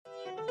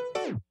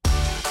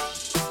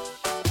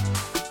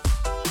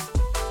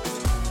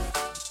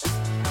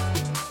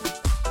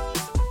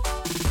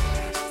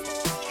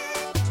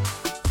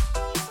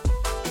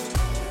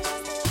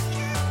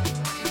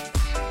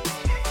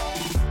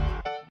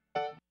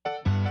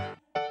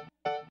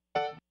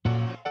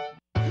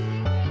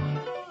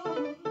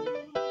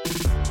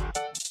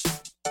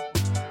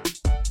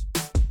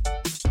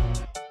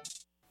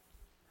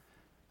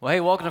Well, hey,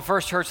 welcome to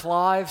First Church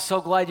Live. So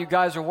glad you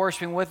guys are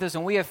worshiping with us.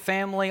 And we have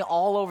family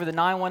all over the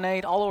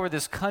 918, all over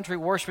this country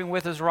worshiping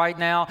with us right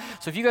now.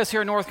 So if you guys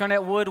here in North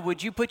Garnett Wood,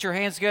 would you put your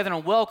hands together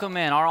and welcome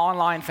in our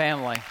online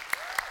family?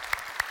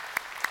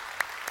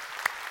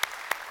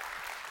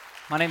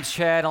 My name's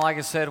Chad, and like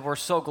I said, we're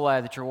so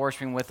glad that you're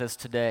worshiping with us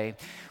today.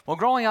 Well,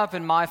 growing up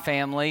in my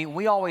family,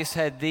 we always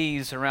had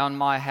these around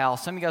my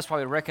house. Some of you guys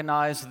probably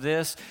recognize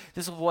this.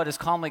 This is what is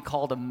commonly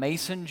called a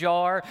mason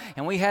jar,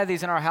 and we had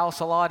these in our house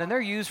a lot, and they're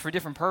used for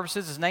different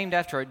purposes. It's named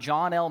after a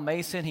John L.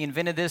 Mason. He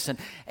invented this in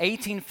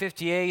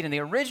 1858, and the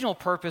original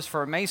purpose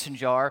for a mason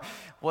jar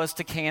was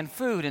to can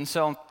food. And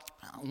so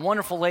a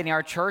wonderful lady in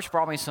our church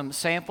brought me some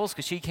samples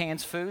because she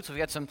cans food. So we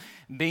got some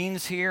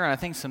beans here and I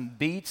think some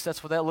beets,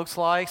 that's what that looks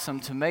like, some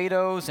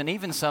tomatoes and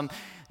even some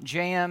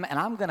jam, and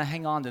I'm going to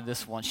hang on to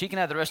this one. She can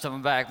have the rest of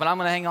them back, but I'm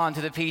going to hang on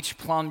to the peach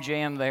plum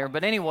jam there.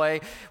 But anyway,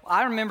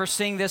 I remember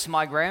seeing this in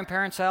my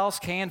grandparents' house,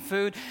 canned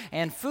food,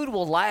 and food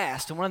will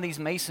last in one of these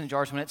mason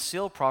jars when it's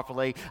sealed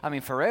properly,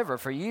 forever,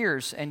 for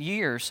years and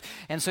years.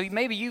 And so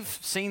maybe you've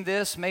seen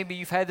this, maybe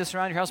you've had this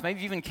around your house, maybe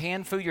you even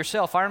canned food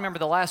yourself. I remember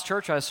the last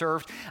church I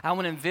served, I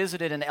went and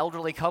visited an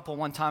elderly couple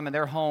one time in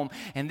their home,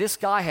 and this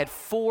guy had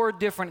 4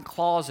 different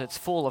closets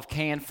full of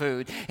canned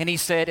food. And he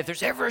said, if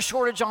there's ever a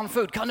shortage on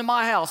food, come to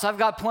my house. I've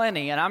got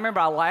plenty. And I remember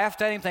I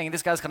laughed at him thinking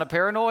this guy's kind of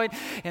paranoid.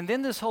 And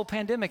then this whole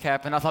pandemic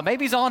happened. I thought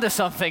maybe he's onto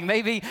something.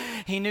 Maybe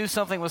he knew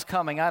something was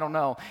coming. I don't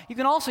know. You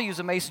can also use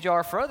a mason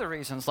jar for other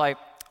reasons. Like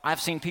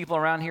I've seen people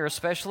around here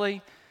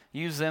especially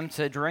use them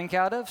to drink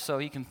out of. So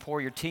you can pour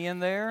your tea in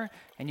there,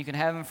 and you can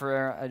have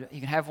them you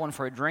can have one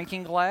for a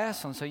drinking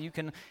glass, and so you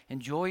can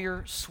enjoy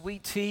your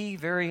sweet tea.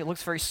 It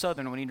looks very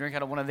southern when you drink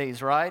out of one of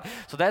these, right?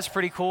 So that's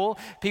pretty cool.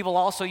 People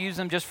also use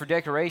them just for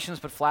decorations,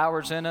 put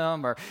flowers in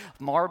them or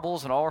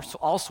marbles and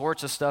all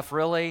sorts of stuff,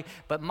 really.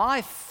 But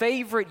my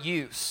favorite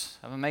use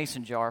of a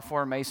mason jar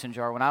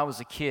when I was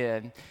a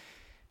kid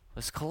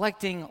was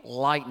collecting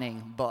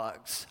lightning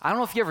bugs. I don't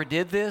know if you ever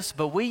did this,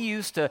 but we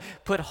used to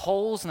put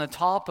holes in the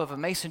top of a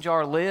mason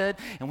jar lid,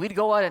 and we'd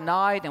go out at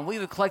night, and we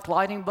would collect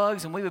lightning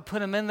bugs, and we would put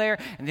them in there,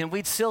 and then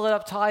we'd seal it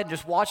up tight and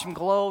just watch them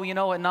glow,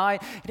 at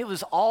night. And it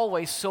was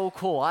always so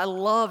cool. I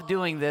loved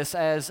doing this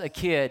as a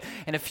kid.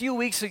 And a few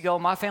weeks ago,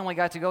 my family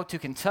got to go to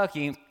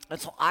Kentucky, and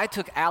so I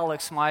took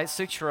Alex, my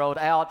 6-year-old,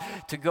 out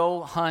to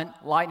go hunt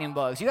lightning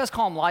bugs. You guys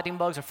call them lightning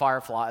bugs or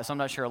fireflies? I'm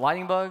not sure.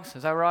 Lightning bugs,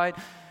 is that right?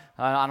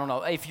 I don't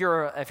know. If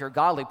you're a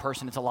godly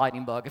person, it's a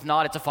lightning bug. If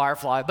not, it's a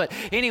firefly. But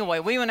anyway,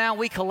 we went out,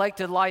 we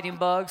collected lightning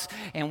bugs,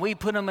 and we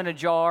put them in a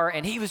jar,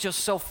 and he was just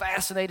so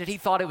fascinated. He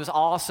thought it was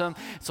awesome.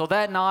 So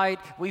that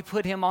night, we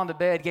put him on the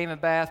bed, gave him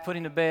a bath, put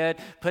him to bed,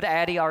 put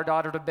Addie, our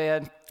daughter, to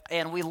bed.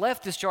 And we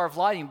left this jar of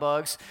lightning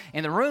bugs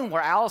in the room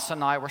where Allison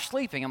and I were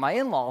sleeping in my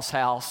in-laws'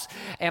 house.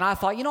 And I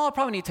thought, I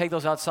probably need to take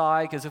those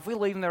outside because if we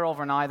leave them there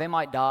overnight, they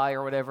might die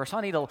or whatever. So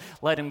I need to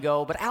let them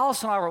go. But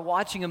Allison and I were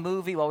watching a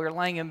movie while we were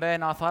laying in bed,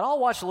 and I thought, I'll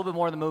watch a little bit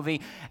more of the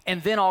movie,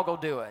 and then I'll go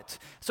do it.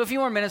 So a few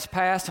more minutes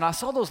passed, and I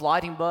saw those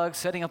lightning bugs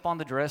sitting up on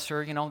the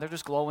dresser. They're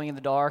just glowing in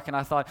the dark. And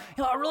I thought,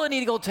 I really need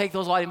to go take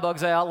those lightning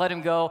bugs out, let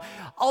them go.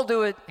 I'll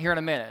do it here in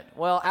a minute.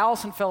 Well,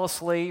 Allison fell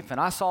asleep,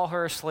 and I saw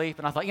her asleep,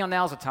 and I thought,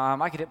 now's the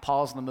time. I could hit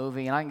pause on the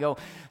movie, and I can go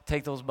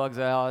take those bugs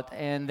out.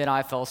 And then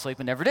I fell asleep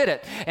and never did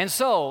it. And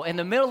so in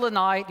the middle of the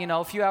night,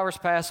 a few hours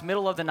passed,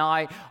 middle of the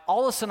night,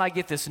 all of a sudden I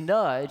get this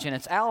nudge, and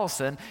it's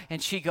Allison,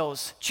 and she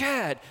goes,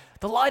 Chad,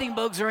 the lightning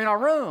bugs are in our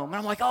room. And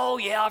I'm like, oh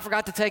yeah, I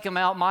forgot to take them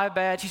out, my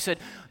bad. She said,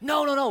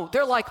 no,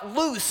 they're like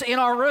loose in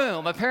our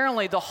room.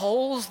 Apparently the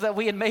holes that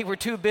we had made were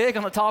too big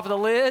on the top of the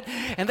lid,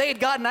 and they had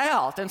gotten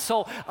out. And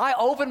so I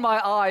opened my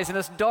eyes in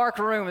this dark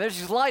room, and there's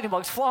these lightning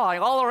bugs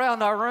flying all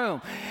around our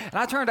room. And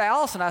I turned to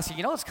Allison, and I said,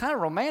 it's kind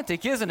of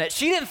romantic, isn't it?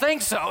 She didn't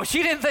think so.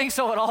 She didn't think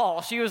so at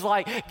all. She was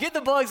like, get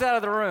the bugs out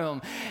of the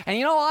room.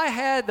 And I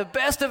had the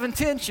best of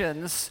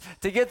intentions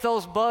to take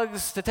those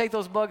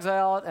bugs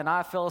out, and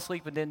I fell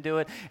asleep and didn't do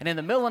it. And in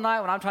the middle of the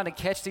night when I'm trying to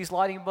catch these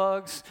lightning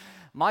bugs,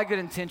 my good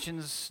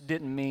intentions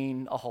didn't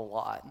mean a whole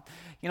lot.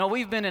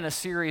 We've been in a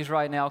series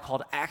right now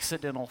called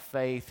Accidental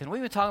Faith, and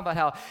we've been talking about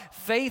how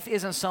faith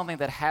isn't something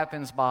that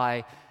happens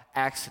by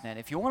accident.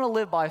 If you want to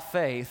live by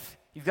faith,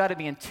 you've got to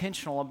be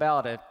intentional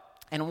about it.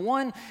 And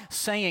one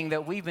saying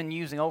that we've been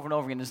using over and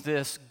over again is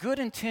this: good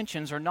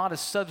intentions are not a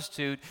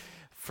substitute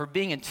for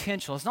being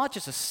intentional. It's not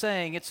just a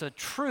saying, it's a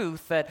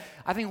truth that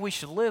I think we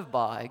should live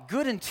by.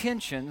 Good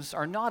intentions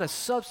are not a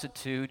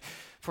substitute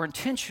for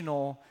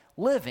intentional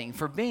living,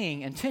 for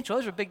being intentional.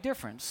 There's a big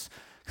difference.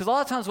 Because a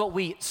lot of times what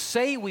we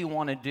say we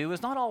want to do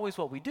is not always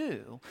what we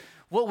do.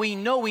 What we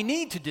know we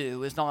need to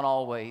do is not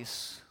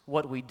always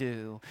what we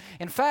do.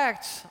 In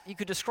fact, you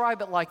could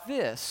describe it like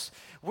this: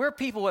 we're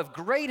people who have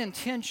great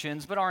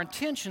intentions, but our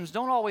intentions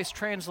don't always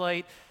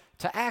translate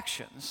to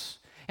actions.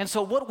 And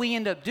so what we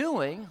end up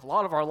doing a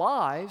lot of our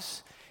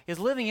lives is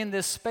living in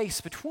this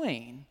space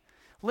between,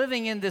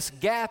 living in this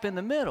gap in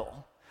the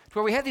middle,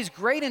 where we have these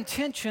great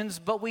intentions,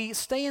 but we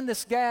stay in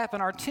this gap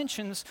and our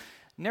intentions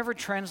never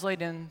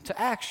translate into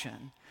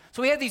action.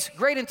 So we have these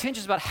great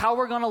intentions about how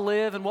we're going to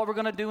live and what we're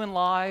going to do in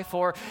life,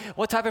 or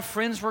what type of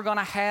friends we're going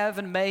to have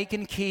and make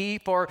and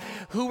keep, or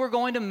who we're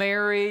going to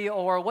marry,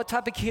 or what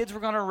type of kids we're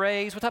going to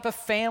raise, what type of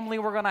family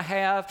we're going to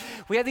have.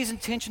 We have these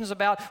intentions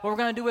about what we're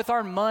going to do with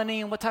our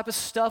money and what type of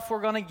stuff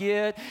we're going to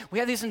get. We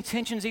have these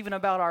intentions even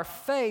about our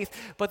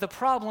faith, but the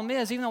problem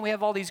is, even though we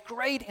have all these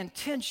great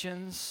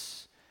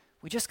intentions,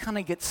 we just kind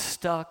of get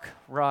stuck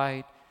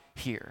right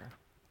here.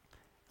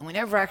 And we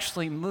never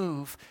actually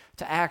move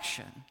to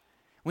action.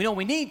 We know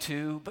we need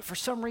to, but for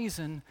some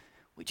reason,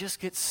 we just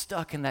get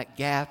stuck in that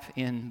gap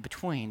in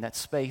between, that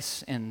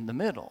space in the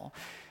middle.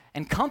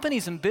 And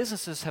companies and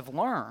businesses have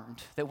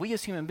learned that we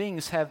as human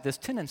beings have this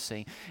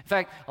tendency. In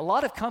fact, a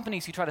lot of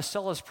companies who try to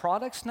sell us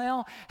products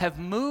now have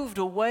moved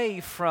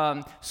away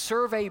from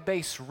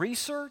survey-based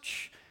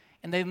research,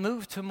 and they've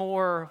moved to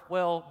more,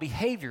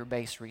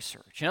 behavior-based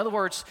research. In other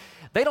words,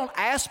 they don't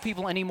ask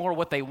people anymore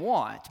what they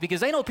want, because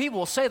they know people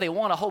will say they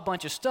want a whole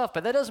bunch of stuff,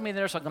 but that doesn't mean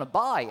they're just not going to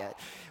buy it.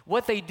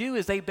 What they do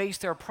is they base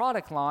their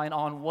product line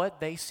on what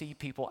they see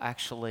people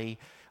actually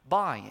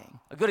buying.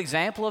 A good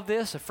example of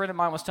this, a friend of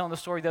mine was telling the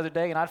story the other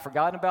day, and I'd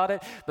forgotten about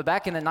it, but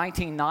back in the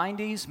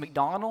 1990s,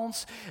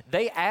 McDonald's,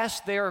 they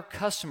asked their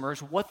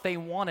customers what they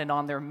wanted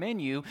on their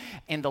menu,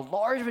 and the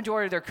large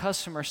majority of their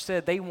customers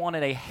said they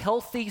wanted a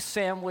healthy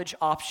sandwich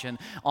option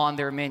on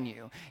their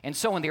menu. And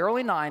so in the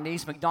early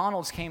 90s,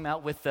 McDonald's came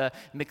out with the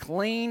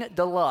McLean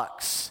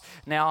Deluxe.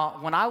 Now,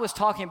 when I was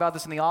talking about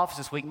this in the office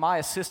this week, my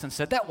assistant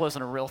said that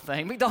wasn't a real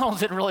thing. McDonald's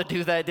didn't really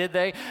do that, did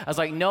they? I was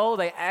like, no,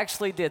 they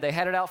actually did. They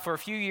had it out for a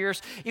few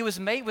years. It was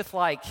made with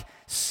like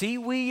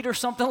seaweed or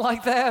something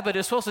like that, but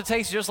it's supposed to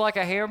taste just like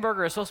a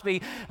hamburger. It's supposed to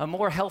be a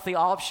more healthy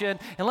option.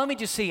 And let me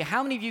just see,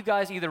 how many of you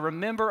guys either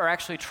remember or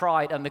actually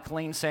tried a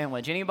McLean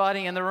sandwich?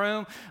 Anybody in the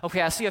room?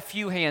 Okay, I see a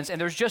few hands, and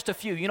there's just a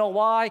few. You know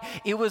why?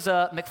 It was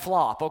a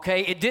McFlop,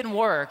 okay? It didn't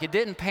work. It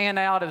didn't pan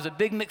out. It was a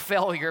big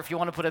McFailure, if you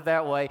want to put it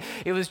that way.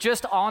 It was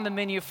just on the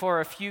menu for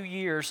a few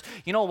years.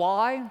 You know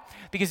why?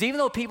 Because even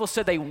though people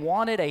said they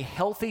wanted a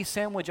healthy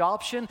sandwich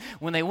option,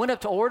 when they went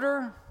up to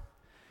order,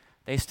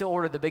 they still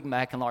ordered the Big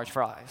Mac and large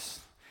fries.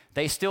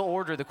 They still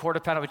ordered the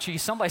quarter pound of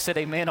cheese. Somebody said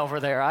amen over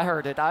there. I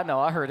heard it. I know,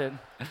 I heard it.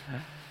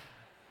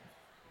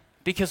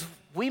 Because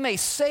we may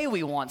say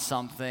we want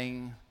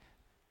something,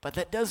 but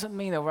that doesn't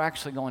mean that we're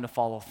actually going to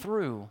follow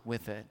through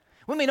with it.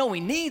 We may know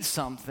we need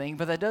something,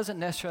 but that doesn't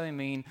necessarily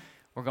mean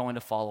we're going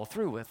to follow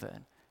through with it.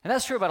 And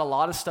that's true about a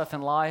lot of stuff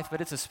in life,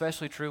 but it's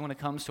especially true when it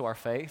comes to our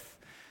faith.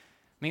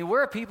 I mean,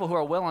 we're people who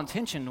are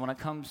well-intentioned when it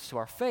comes to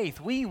our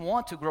faith. We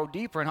want to grow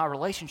deeper in our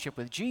relationship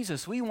with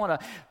Jesus. We want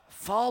to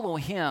follow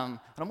him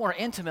on a more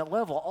intimate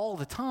level all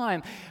the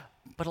time.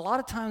 But a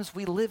lot of times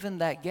we live in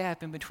that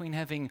gap in between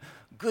having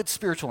good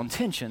spiritual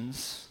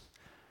intentions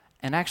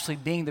and actually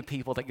being the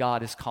people that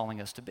God is calling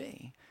us to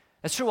be.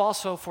 That's true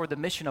also for the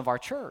mission of our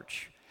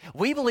church.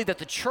 We believe that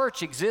the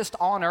church exists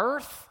on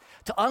earth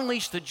to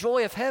unleash the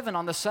joy of heaven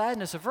on the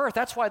sadness of earth.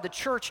 That's why the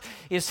church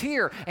is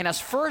here. And as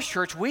First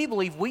Church, we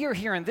believe we are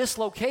here in this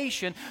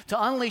location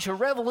to unleash a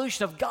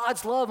revolution of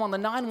God's love on the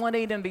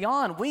 918 and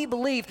beyond. We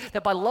believe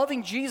that by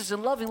loving Jesus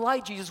and loving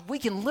like Jesus, we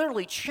can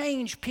literally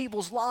change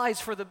people's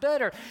lives for the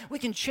better. We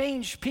can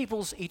change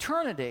people's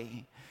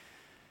eternity.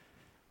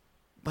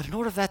 But in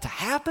order for that to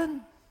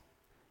happen,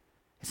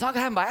 it's not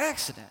going to happen by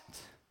accident.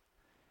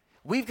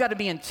 We've got to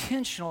be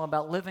intentional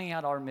about living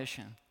out our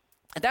mission.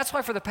 And that's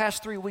why for the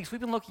past 3 weeks, we've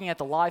been looking at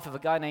the life of a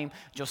guy named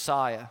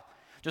Josiah.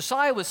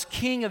 Josiah was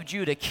king of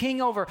Judah, king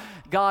over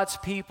God's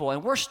people,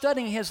 and we're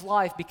studying his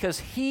life because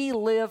he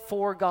lived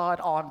for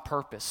God on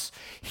purpose.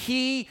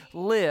 He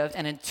lived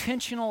an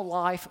intentional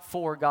life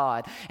for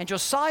God. And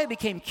Josiah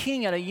became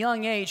king at a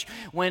young age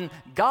when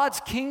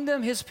God's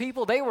kingdom, his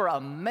people, they were a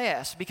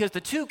mess because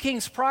the two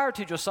kings prior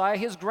to Josiah,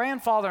 his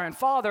grandfather and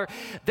father,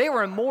 they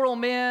were immoral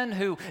men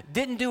who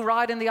didn't do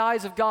right in the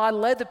eyes of God,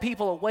 led the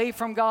people away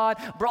from God,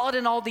 brought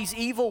in all these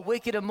evil,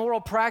 wicked,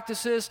 immoral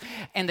practices,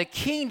 and the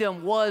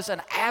kingdom was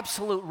an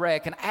absolute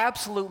wreck, an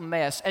absolute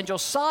mess. And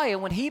Josiah,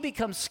 when he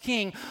becomes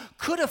king,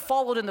 could have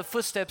followed in the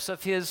footsteps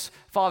of his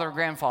father and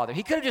grandfather.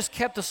 He could have just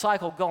kept the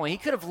cycle going. He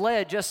could have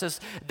led just as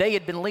they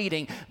had been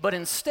leading. But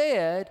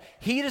instead,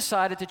 he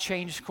decided to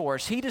change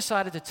course. He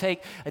decided to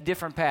take a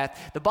different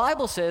path. The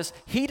Bible says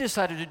he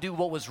decided to do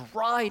what was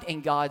right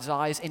in God's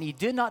eyes, and he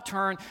did not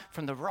turn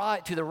from the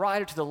right to the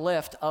right or to the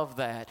left of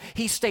that.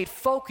 He stayed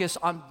focused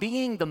on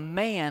being the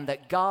man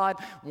that God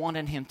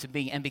wanted him to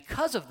be. And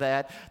because of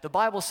that, the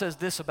Bible says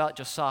this about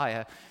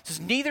Josiah. It says,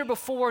 neither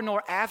before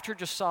nor after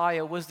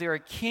Josiah was there a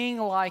king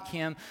like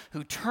him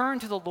who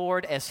turned to the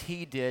Lord as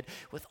he did,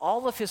 with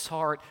all of his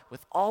heart,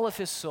 with all of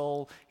his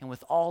soul, and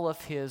with all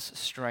of his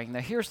strength.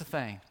 Now here's the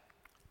thing.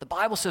 The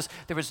Bible says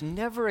there was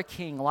never a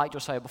king like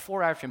Josiah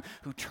before or after him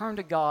who turned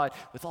to God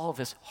with all of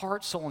his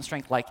heart, soul, and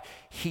strength like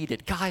he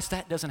did. Guys,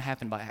 that doesn't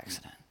happen by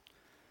accident.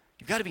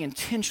 You've got to be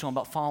intentional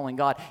about following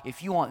God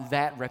if you want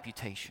that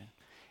reputation.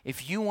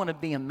 If you want to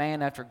be a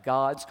man after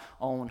God's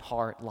own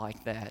heart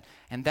like that.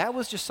 And that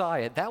was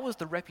Josiah. That was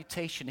the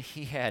reputation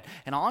he had.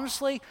 And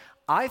honestly,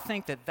 I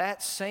think that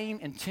that same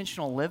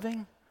intentional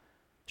living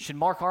should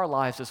mark our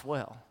lives as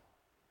well.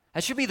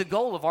 That should be the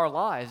goal of our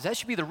lives. That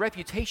should be the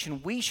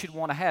reputation we should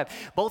want to have,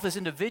 both as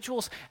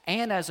individuals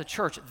and as a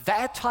church.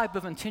 That type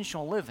of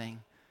intentional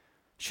living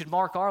should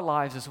mark our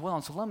lives as well.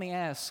 And so let me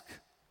ask,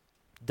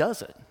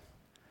 does it?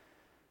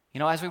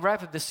 As we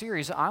wrap up this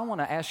series, I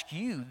want to ask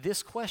you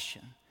this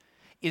question.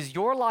 Is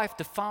your life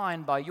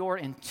defined by your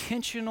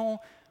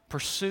intentional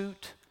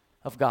pursuit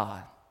of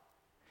God?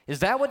 Is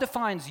that what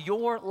defines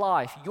your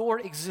life, your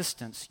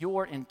existence,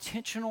 your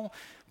intentional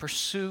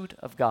pursuit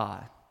of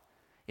God?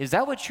 Is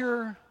that what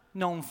you're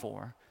known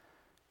for?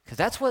 Because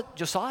that's what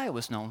Josiah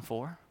was known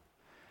for.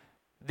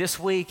 This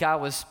week I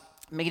was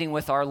meeting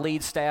with our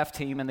lead staff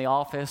team in the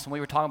office, and we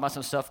were talking about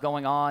some stuff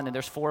going on, and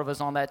there's 4 of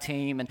us on that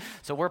team, and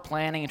so we're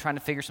planning and trying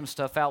to figure some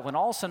stuff out, when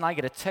all of a sudden I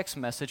get a text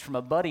message from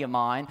a buddy of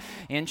mine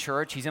in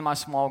church. He's in my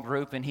small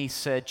group, and he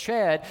said,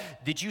 "Chad,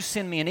 did you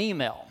send me an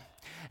email?"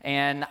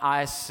 And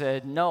I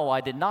said, "No, I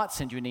did not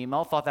send you an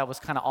email." Thought that was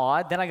kind of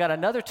odd. Then I got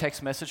another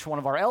text message from one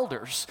of our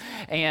elders.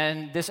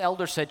 And this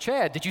elder said,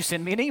 "Chad, did you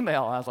send me an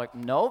email?" And I was like,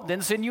 "No,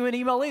 didn't send you an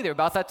email either."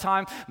 About that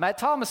time, Matt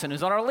Thomason,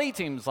 who's on our lead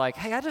team, was like,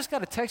 "Hey, I just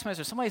got a text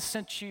message. Somebody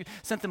sent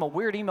them a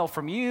weird email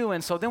from you."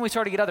 And so then we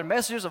started to get other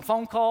messages and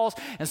phone calls.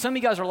 And some of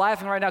you guys are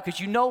laughing right now because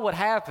you know what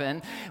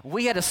happened.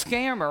 We had a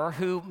scammer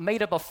who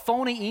made up a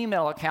phony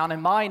email account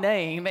in my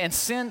name and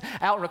sent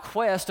out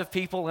requests of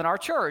people in our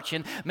church.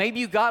 And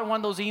maybe you got one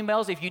of those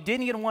emails. If you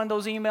didn't get one of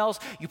those emails,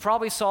 you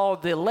probably saw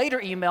the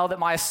later email that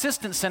my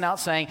assistant sent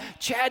out saying,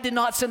 "Chad did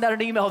not send out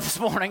an email this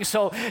morning,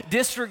 so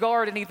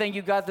disregard anything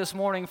you got this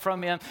morning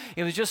from him.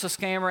 It was just a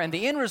scammer." And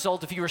the end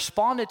result, if you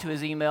responded to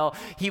his email,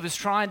 he was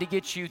trying to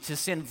get you to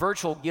send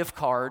virtual gift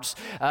cards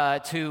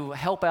to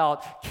help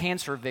out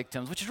cancer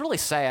victims, which is really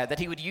sad that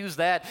he would use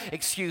that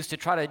excuse to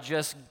try to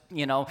just,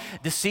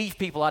 deceive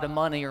people out of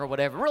money or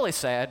whatever. Really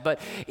sad.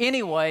 But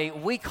anyway,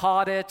 we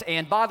caught it.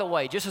 And by the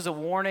way, just as a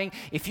warning,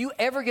 if you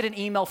ever get an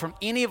email from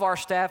any of our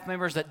staff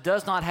members that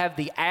does not have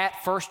the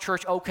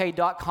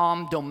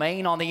 @firstchurchok.com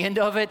domain on the end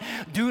of it,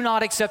 do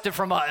not accept it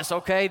from us,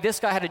 okay? This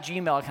guy had a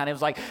Gmail account. It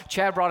was like,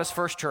 "Chad brought us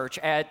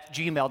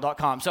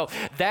firstchurch@gmail.com. So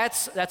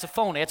that's a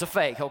phony. It's a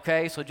fake,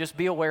 okay? So just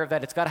be aware of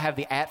that. It's got to have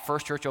the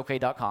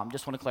 @firstchurchok.com.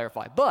 Just want to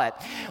clarify.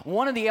 But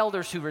one of the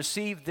elders who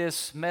received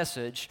this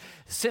message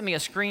sent me a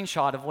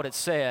screenshot of what it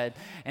said.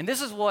 And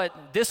this is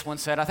what this one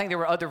said. I think there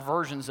were other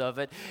versions of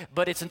it,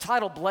 but it's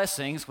entitled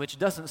Blessings, which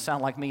doesn't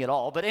sound like me at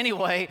all. But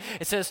anyway,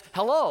 it says,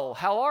 "Hello,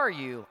 how are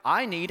you?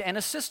 I need an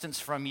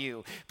assistance from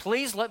you.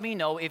 Please let me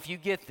know if you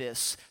get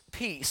this.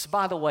 Peace."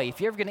 By the way,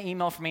 if you ever get an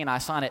email from me and I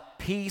sign it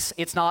Peace,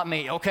 it's not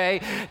me,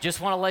 okay? Just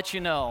want to let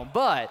you know.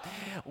 But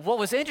what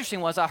was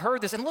interesting was I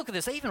heard this, and look at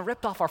this, they even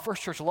ripped off our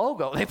First Church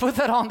logo. They put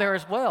that on there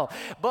as well.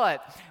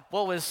 But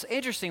what was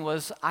interesting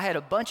was I had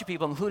a bunch of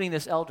people, including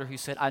this elder, who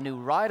said, "I knew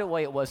right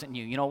away it wasn't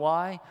you." You know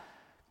why?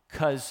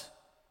 Because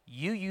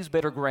you use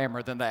better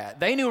grammar than that.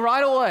 They knew right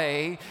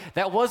away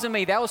that wasn't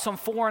me. That was some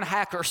foreign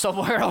hacker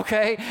somewhere,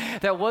 okay?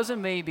 That wasn't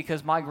me,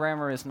 because my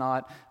grammar is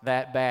not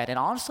that bad. And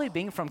honestly,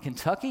 being from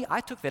Kentucky, I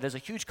took that as a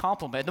huge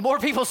compliment. The more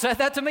people said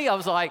that to me, I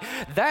was like,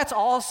 that's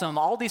awesome.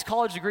 All these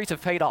college degrees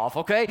have paid off,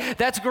 okay?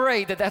 That's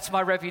great that's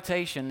my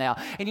reputation now.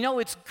 And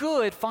it's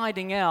good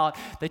finding out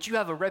that you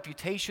have a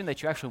reputation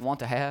that you actually want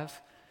to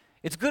have.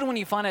 It's good when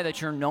you find out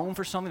that you're known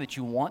for something that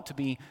you want to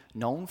be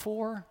known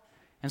for.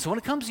 And so when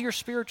it comes to your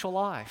spiritual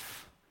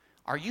life,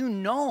 are you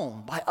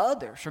known by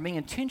others for being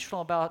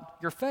intentional about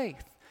your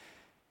faith?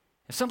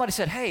 If somebody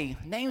said, "Hey,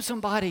 name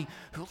somebody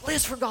who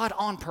lives for God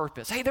on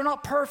purpose." Hey, they're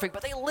not perfect,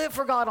 but they live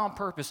for God on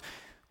purpose.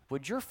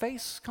 Would your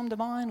face come to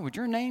mind? Would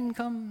your name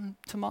come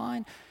to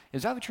mind?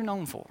 Is that what you're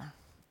known for?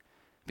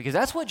 Because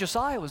that's what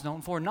Josiah was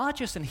known for, not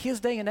just in his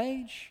day and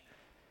age,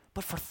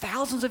 but for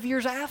thousands of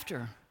years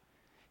after.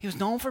 He was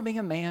known for being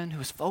a man who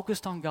was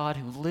focused on God,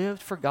 who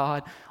lived for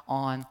God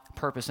on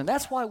purpose. And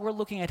that's why we're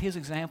looking at his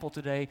example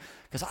today,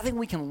 because I think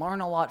we can learn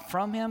a lot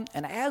from him.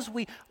 And as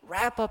we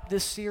wrap up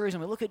this series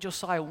and we look at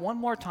Josiah one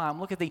more time,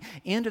 look at the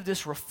end of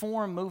this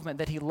reform movement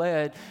that he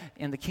led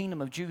in the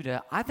kingdom of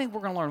Judah, I think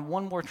we're going to learn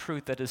one more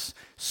truth that is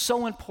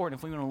so important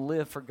if we want to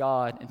live for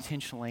God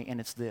intentionally, and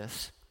it's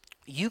this.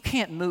 You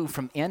can't move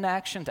from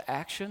inaction to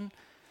action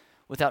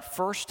without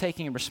first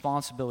taking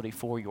responsibility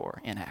for your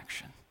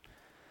inaction.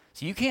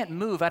 So you can't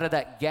move out of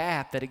that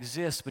gap that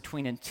exists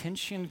between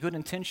intention, good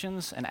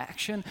intentions, and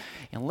action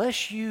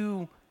unless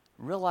you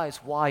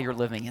realize why you're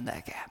living in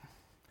that gap,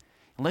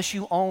 unless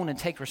you own and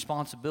take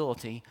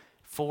responsibility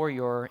for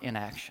your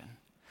inaction.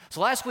 So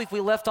last week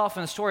we left off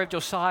in the story of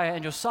Josiah,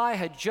 and Josiah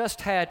had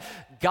just had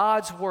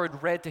God's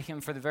word read to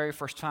him for the very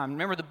first time.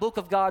 Remember, the book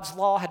of God's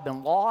law had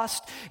been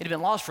lost. It had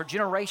been lost for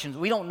generations.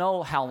 We don't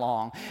know how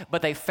long,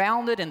 but they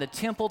found it in the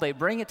temple. They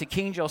bring it to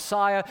King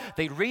Josiah.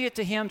 They read it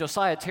to him.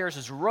 Josiah tears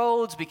his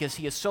robes because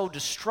he is so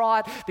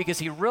distraught, because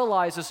he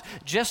realizes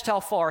just how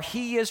far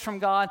he is from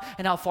God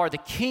and how far the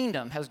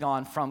kingdom has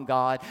gone from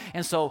God.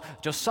 And so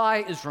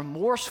Josiah is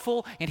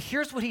remorseful, and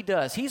here's what he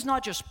does. He's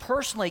not just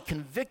personally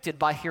convicted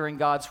by hearing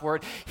God's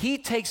word. he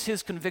takes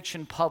his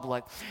conviction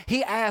public.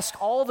 He asks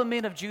all the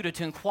men of Judah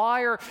to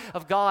inquire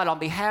of God on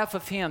behalf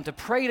of him, to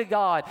pray to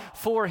God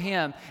for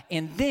him.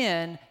 And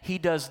then he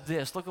does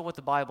this. Look at what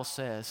the Bible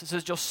says. It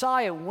says,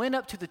 Josiah went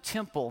up to the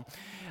temple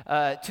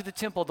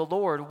of the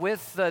Lord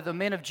with the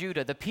men of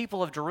Judah, the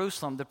people of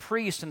Jerusalem, the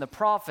priests and the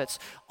prophets,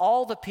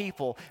 all the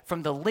people,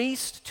 from the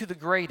least to the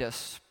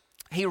greatest.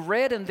 He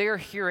read in their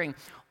hearing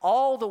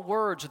all the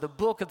words of the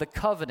book of the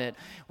covenant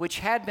which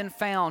had been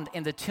found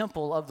in the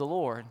temple of the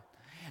Lord.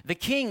 The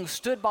king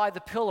stood by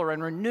the pillar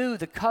and renewed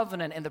the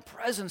covenant in the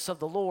presence of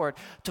the Lord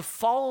to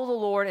follow the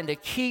Lord and to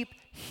keep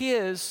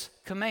his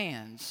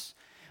commands,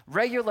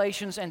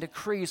 regulations, and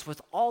decrees with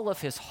all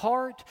of his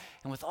heart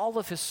and with all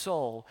of his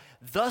soul,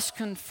 thus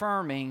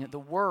confirming the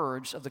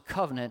words of the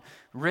covenant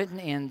written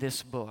in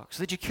this book.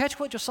 So did you catch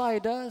what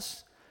Josiah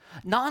does?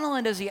 Not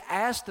only does he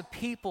ask the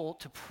people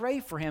to pray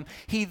for him,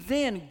 he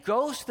then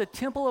goes to the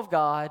temple of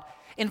God,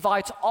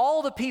 invites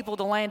all the people of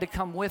the land to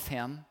come with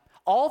him,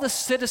 all the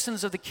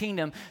citizens of the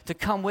kingdom to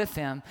come with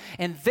him,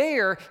 and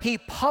there he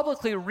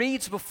publicly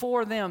reads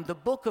before them the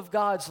book of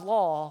God's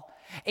law,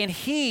 and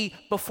he,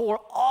 before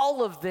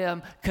all of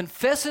them,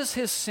 confesses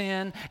his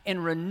sin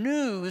and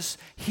renews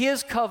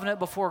his covenant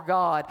before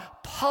God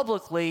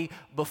publicly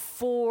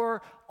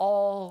before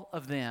all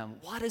of them.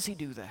 Why does he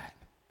do that?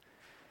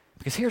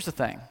 Because here's the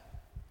thing.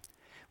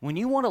 When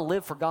you want to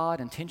live for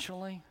God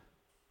intentionally,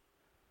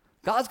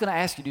 God's going to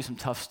ask you to do some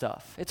tough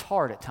stuff. It's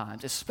hard at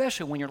times,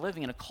 especially when you're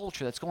living in a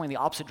culture that's going the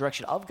opposite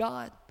direction of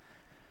God.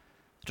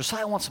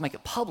 Josiah wants to make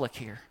it public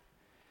here,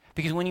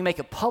 because when you make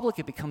it public,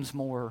 it becomes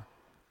more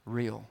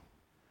real.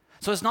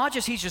 So it's not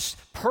just he's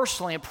just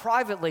personally and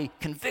privately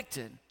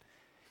convicted.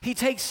 He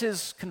takes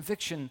his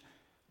conviction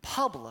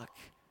public,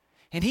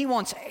 and he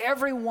wants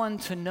everyone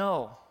to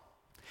know.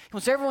 He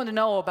wants everyone to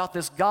know about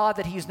this God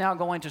that he's now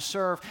going to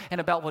serve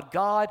and about what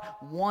God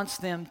wants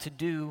them to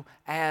do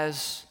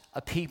as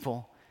a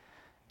people.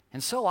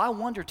 And so I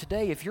wonder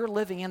today, if you're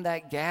living in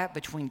that gap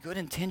between good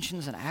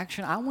intentions and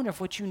action, I wonder if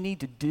what you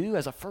need to do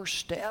as a first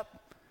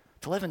step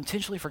to live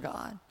intentionally for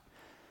God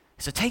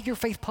is to take your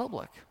faith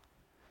public.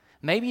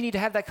 Maybe you need to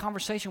have that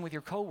conversation with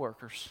your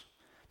coworkers.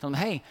 Tell them,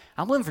 hey,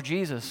 I'm living for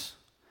Jesus,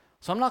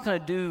 so I'm not going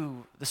to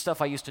do the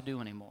stuff I used to do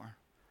anymore.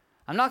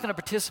 I'm not going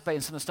to participate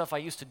in some of the stuff I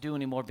used to do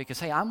anymore because,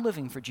 hey, I'm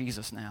living for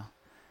Jesus now.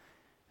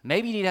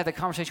 Maybe you need to have that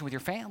conversation with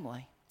your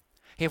family.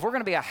 Hey, if we're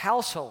going to be a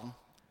household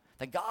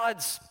that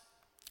God's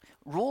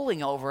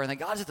ruling over and that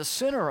God's at the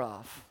center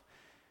of,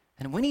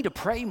 and we need to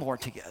pray more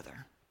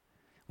together.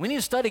 We need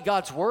to study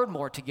God's word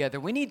more together.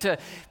 We need to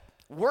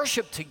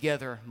worship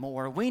together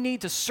more. We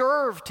need to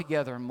serve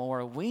together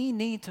more. We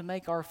need to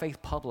make our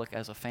faith public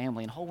as a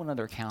family and hold one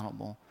another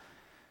accountable.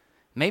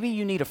 Maybe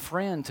you need a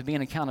friend to be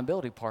an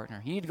accountability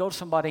partner. You need to go to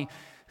somebody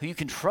who you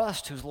can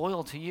trust, who's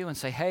loyal to you, and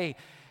say, hey,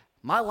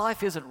 my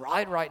life isn't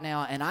right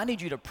now, and I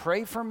need you to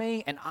pray for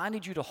me, and I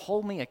need you to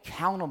hold me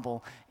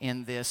accountable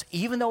in this,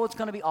 even though it's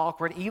going to be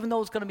awkward, even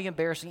though it's going to be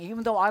embarrassing,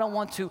 even though I don't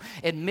want to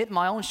admit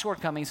my own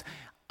shortcomings.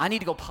 I need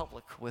to go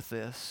public with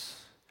this.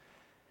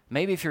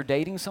 Maybe if you're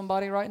dating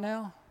somebody right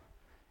now,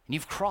 and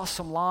you've crossed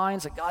some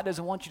lines that God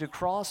doesn't want you to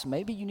cross,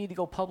 maybe you need to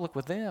go public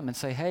with them and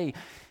say, hey,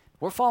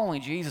 we're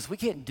following Jesus. We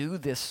can't do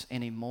this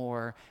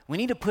anymore. We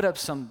need to put up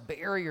some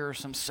barriers,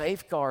 some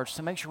safeguards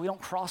to make sure we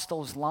don't cross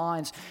those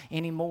lines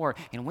anymore.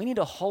 And we need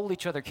to hold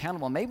each other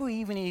accountable. Maybe we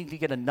even need to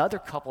get another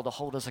couple to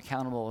hold us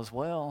accountable as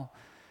well.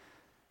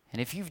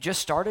 And if you've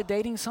just started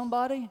dating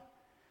somebody,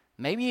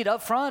 maybe you need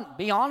up front,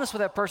 be honest with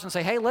that person and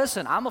say, hey,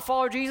 listen, I'm a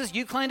follower of Jesus.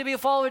 You claim to be a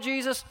follower of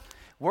Jesus.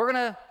 We're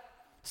going to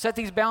set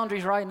these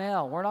boundaries right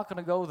now. We're not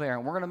going to go there,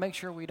 and we're going to make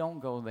sure we don't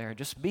go there.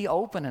 Just be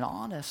open and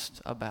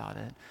honest about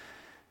it.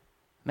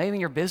 Maybe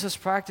in your business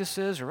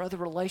practices or other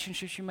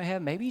relationships you may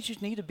have, maybe you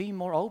just need to be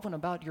more open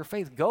about your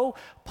faith. Go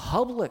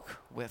public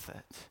with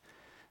it.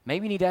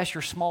 Maybe you need to ask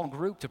your small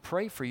group to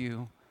pray for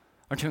you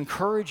or to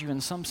encourage you in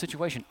some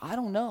situation. I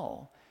don't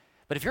know.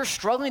 But if you're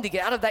struggling to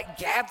get out of that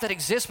gap that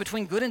exists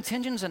between good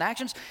intentions and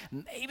actions,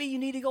 maybe you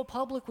need to go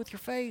public with your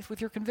faith, with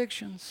your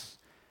convictions.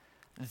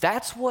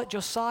 That's what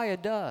Josiah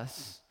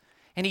does.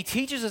 And he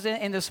teaches us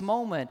in this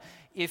moment,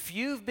 if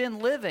you've been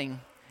living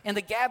in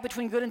the gap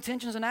between good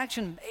intentions and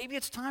action, maybe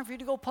it's time for you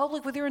to go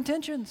public with your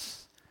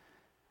intentions.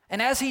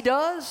 And as he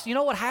does, you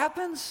know what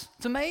happens?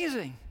 It's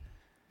amazing.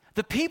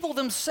 The people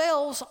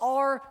themselves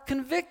are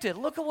convicted.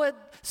 Look at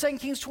what 2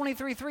 Kings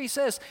 23:3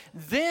 says.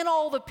 Then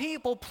all the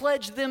people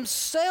pledged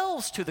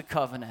themselves to the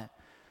covenant.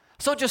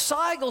 So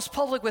Josiah goes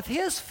public with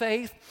his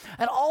faith,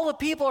 and all the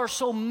people are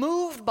so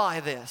moved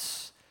by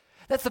this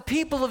that the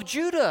people of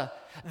Judah,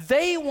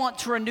 they want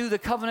to renew the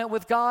covenant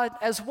with God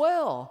as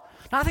well.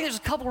 Now, I think there's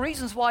a couple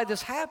reasons why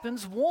this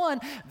happens. One,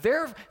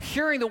 they're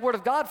hearing the word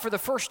of God for the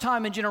first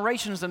time in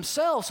generations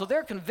themselves, so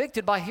they're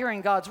convicted by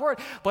hearing God's word.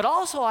 But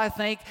also, I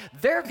think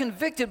they're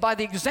convicted by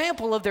the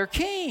example of their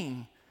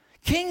king.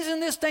 Kings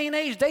in this day and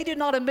age, they did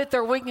not admit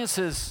their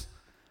weaknesses.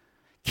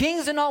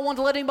 Kings did not want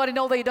to let anybody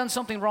know they had done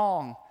something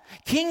wrong.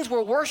 Kings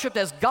were worshiped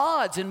as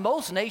gods in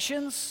most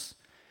nations.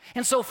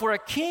 And so for a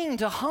king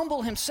to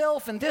humble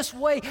himself in this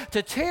way,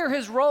 to tear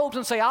his robes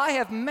and say, I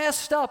have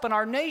messed up and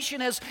our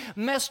nation has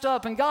messed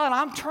up, and God,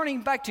 I'm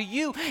turning back to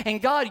you,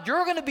 and God,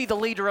 you're going to be the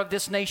leader of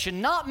this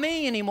nation, not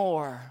me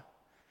anymore.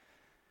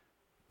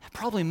 That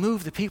probably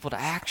moved the people to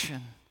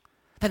action.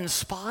 That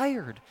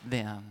inspired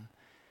them.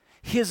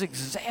 His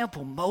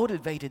example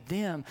motivated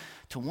them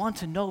to want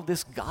to know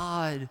this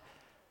God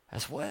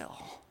as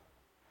well.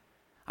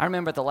 I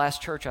remember at the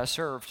last church I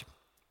served,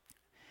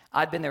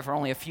 I'd been there for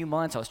only a few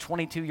months. I was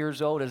 22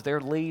 years old as their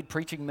lead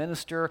preaching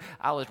minister.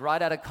 I was right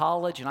out of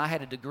college, and I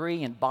had a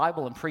degree in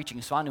Bible and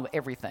preaching, so I knew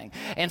everything.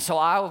 And so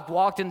I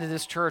walked into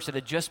this church that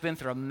had just been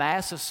through a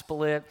massive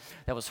split,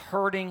 that was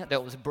hurting,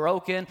 that was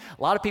broken.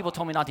 A lot of people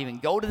told me not to even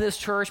go to this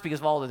church because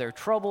of all of their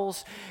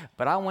troubles.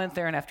 But I went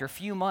there, and after a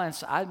few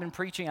months, I'd been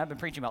preaching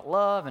about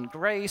love and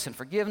grace and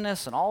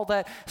forgiveness and all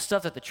that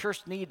stuff that the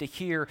church needed to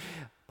hear.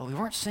 But we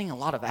weren't seeing a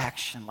lot of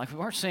action. We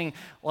weren't seeing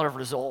a lot of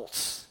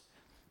results.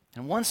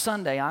 And one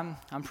Sunday, I'm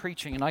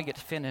preaching, and I get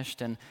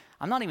finished, and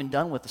I'm not even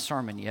done with the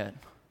sermon yet.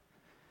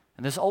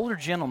 And this older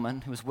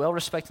gentleman who was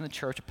well-respected in the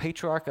church, a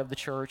patriarch of the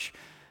church,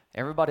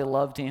 everybody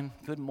loved him,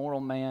 good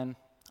moral man,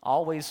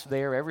 always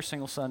there every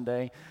single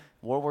Sunday,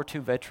 World War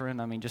II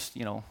veteran,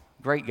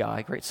 great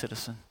guy, great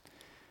citizen.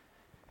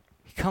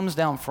 He comes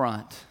down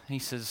front, and he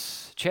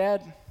says,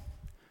 Chad,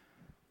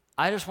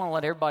 I just want to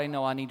let everybody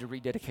know I need to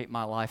rededicate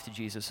my life to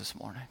Jesus this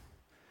morning.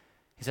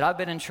 He said, I've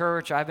been in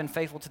church, I've been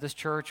faithful to this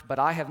church, but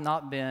I have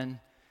not been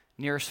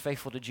near as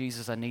faithful to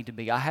Jesus as I need to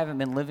be. I haven't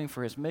been living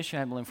for his mission, I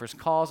haven't been living for his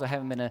cause, I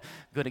haven't been a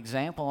good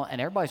example, and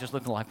everybody's just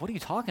looking like, what are you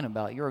talking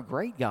about? You're a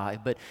great guy.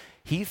 But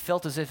he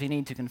felt as if he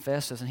needed to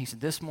confess this, and he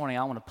said, this morning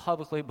I want to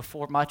publicly,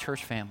 before my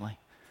church family,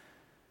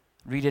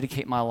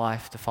 rededicate my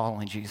life to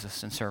following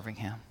Jesus and serving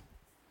him.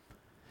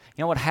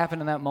 You know what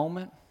happened in that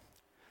moment?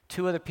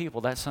 2 other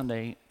people that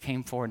Sunday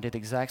came forward and did the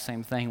exact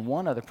same thing.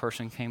 One other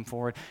person came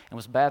forward and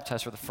was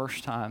baptized for the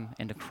first time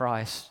into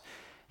Christ.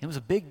 It was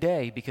a big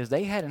day because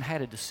they hadn't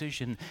had a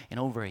decision in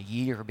over a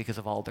year because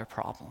of all their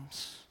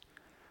problems.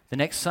 The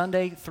next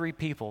Sunday, 3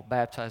 people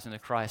baptized into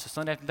Christ. The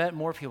Sunday after that,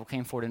 more people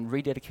came forward and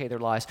rededicated their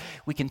lives.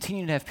 We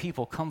continue to have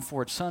people come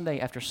forward Sunday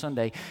after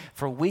Sunday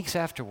for weeks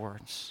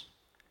afterwards.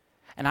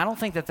 And I don't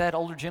think that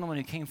older gentleman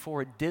who came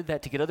forward did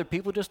that to get other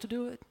people just to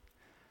do it.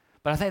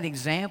 But I think the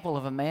example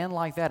of a man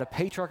like that, a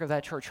patriarch of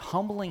that church,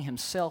 humbling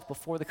himself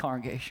before the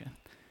congregation,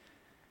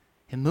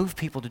 it moved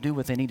people to do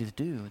what they needed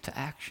to do, to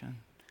action.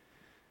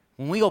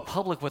 When we go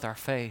public with our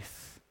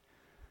faith,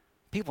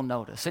 people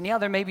notice. And yeah,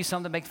 there may be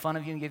some that make fun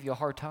of you and give you a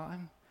hard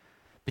time,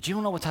 but you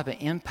don't know what type of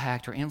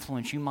impact or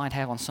influence you might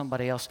have on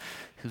somebody else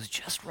who's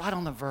just right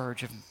on the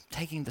verge of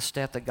taking the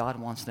step that God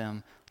wants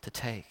them to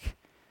take.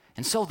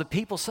 And so the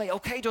people say,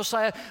 okay,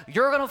 Josiah,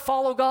 you're going to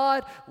follow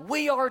God.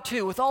 We are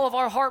too. With all of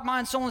our heart,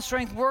 mind, soul, and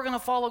strength, we're going to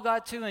follow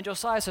God too. And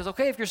Josiah says,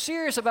 okay, if you're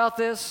serious about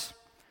this,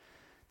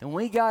 then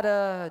we got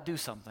to do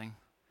something.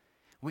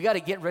 We got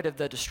to get rid of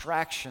the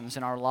distractions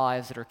in our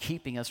lives that are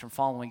keeping us from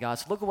following God.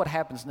 So look at what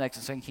happens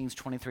next in 2 Kings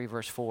 23,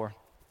 verse 4.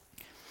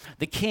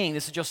 The king,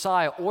 this is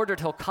Josiah,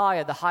 ordered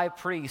Hilkiah, the high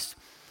priest,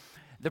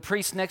 the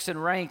priest next in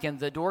rank, and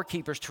the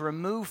doorkeepers to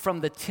remove from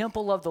the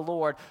temple of the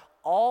Lord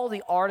all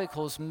the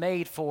articles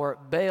made for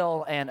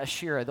Baal and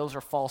Asherah. Those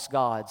are false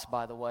gods,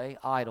 by the way,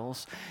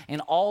 idols.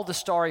 And all the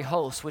starry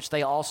hosts, which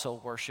they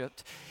also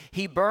worshipped.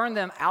 He burned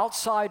them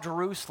outside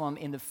Jerusalem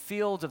in the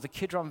fields of the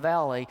Kidron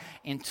Valley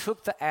and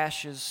took the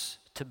ashes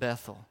to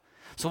Bethel.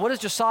 So what does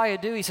Josiah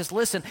do? He says,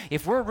 listen,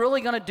 if we're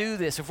really going to do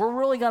this, if we're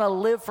really going to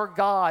live for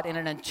God in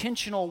an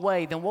intentional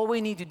way, then what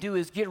we need to do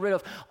is get rid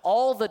of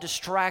all the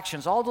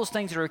distractions, all those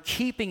things that are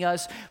keeping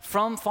us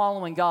from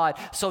following God.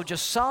 So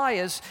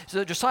Josiah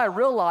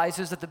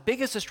realizes that the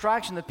biggest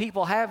distraction that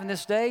people have in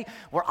this day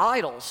were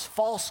idols,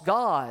 false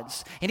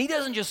gods. And he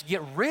doesn't just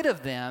get rid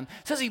of them.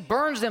 It says he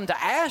burns them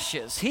to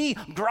ashes. He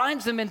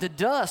grinds them into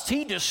dust.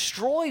 He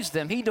destroys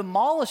them. He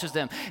demolishes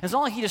them. It's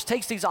not like he just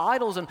takes these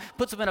idols and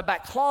puts them in a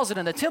back closet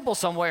in the temple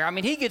somewhere.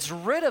 He gets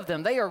rid of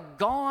them. They are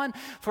gone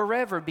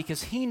forever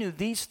because he knew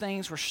these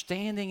things were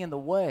standing in the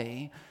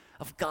way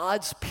of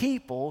God's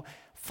people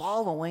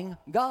following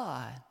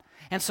God.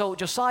 And so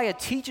Josiah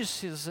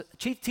teaches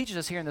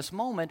us here in this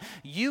moment,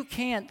 you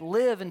can't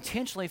live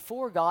intentionally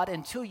for God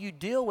until you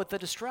deal with the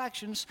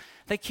distractions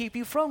that keep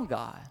you from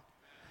God.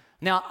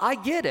 Now, I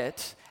get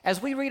it.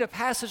 As we read a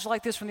passage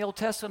like this from the Old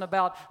Testament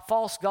about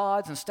false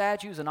gods and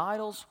statues and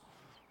idols,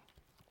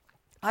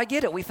 I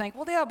get it. We think,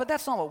 well, yeah, but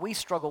that's not what we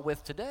struggle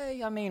with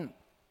today. I don't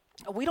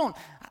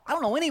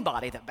know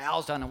anybody that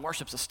bows down and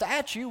worships a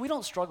statue. We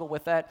don't struggle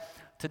with that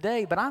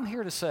today. But I'm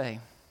here to say,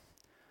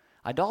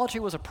 idolatry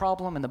was a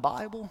problem in the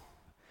Bible,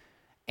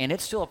 and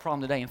it's still a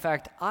problem today. In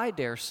fact, I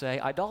dare say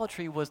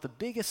idolatry was the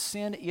biggest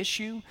sin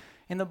issue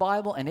in the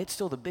Bible, and it's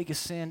still the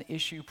biggest sin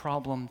issue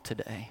problem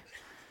today.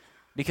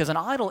 Because an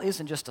idol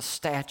isn't just a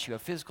statue, a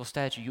physical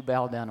statue you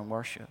bow down and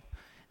worship.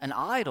 An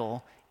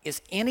idol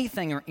is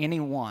anything or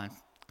anyone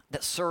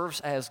that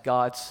serves as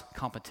God's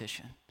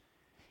competition.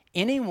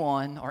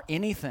 Anyone or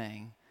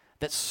anything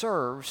that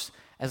serves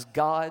as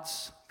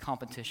God's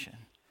competition.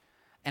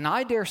 And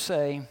I dare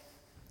say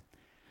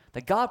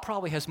that God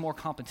probably has more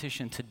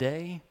competition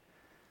today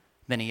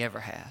than he ever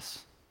has.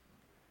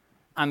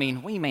 I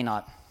mean, we may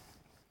not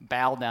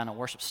bow down and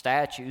worship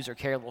statues or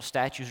carry little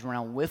statues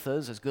around with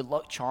us as good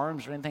luck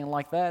charms or anything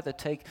like that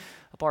take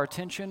up our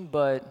attention,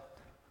 but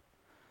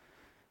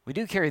we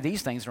do carry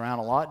these things around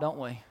a lot, don't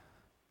we?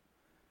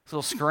 These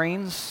little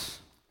screens.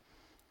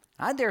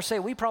 I dare say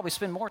we probably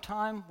spend more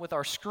time with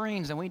our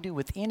screens than we do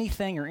with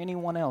anything or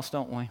anyone else,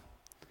 don't we?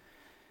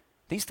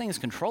 These things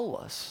control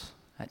us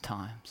at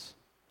times.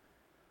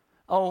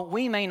 Oh,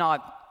 we may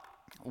not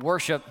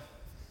worship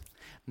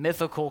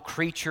mythical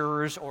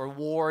creatures or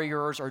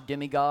warriors or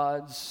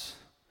demigods,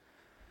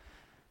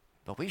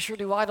 but we sure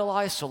do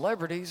idolize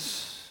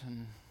celebrities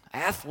and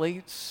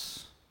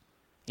athletes,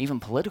 even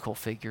political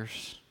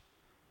figures,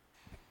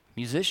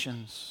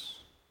 musicians.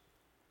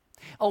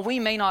 Oh, we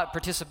may not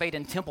participate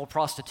in temple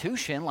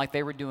prostitution like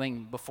they were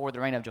doing before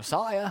the reign of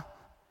Josiah,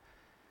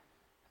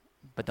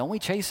 but don't we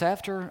chase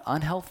after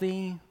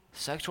unhealthy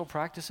sexual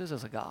practices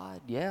as a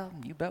god? Yeah,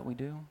 you bet we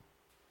do.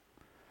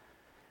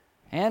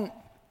 And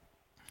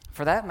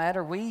for that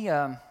matter, we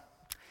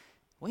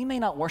may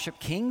not worship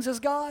kings as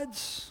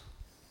gods,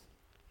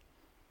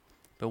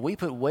 but we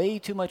put way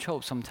too much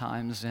hope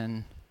sometimes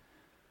in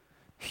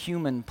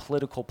human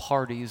political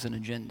parties and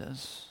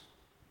agendas.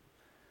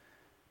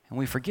 And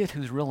we forget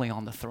who's really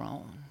on the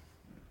throne,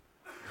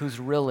 who's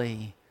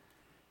really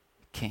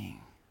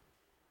king.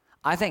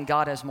 I think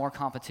God has more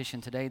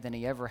competition today than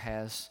he ever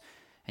has.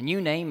 And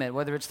you name it,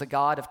 whether it's the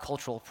God of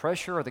cultural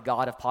pressure or the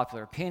God of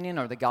popular opinion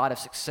or the God of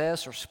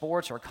success or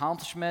sports or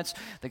accomplishments,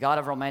 the God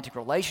of romantic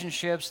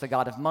relationships, the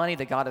God of money,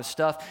 the God of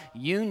stuff,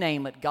 you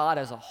name it, God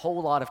has a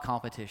whole lot of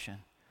competition.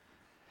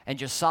 And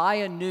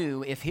Josiah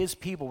knew if his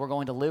people were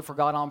going to live for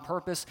God on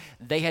purpose,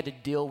 they had to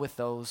deal with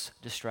those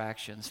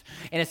distractions.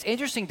 And it's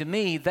interesting to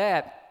me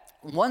that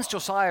once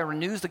Josiah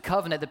renews the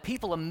covenant, the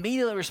people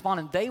immediately respond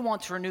and they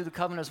want to renew the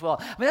covenant as well.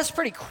 I mean, that's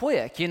pretty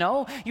quick, you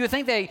know? You would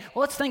think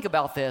let's think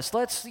about this.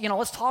 Let's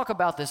talk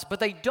about this.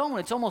 But they don't.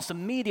 It's almost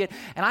immediate.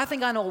 And I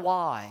think I know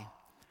why.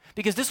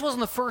 Because this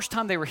wasn't the first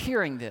time they were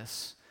hearing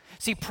this.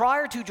 See,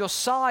 prior to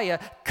Josiah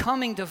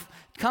coming to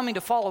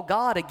follow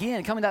God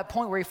again, coming to that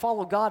point where he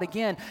followed God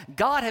again,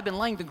 God had been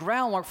laying the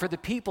groundwork for the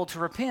people to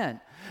repent.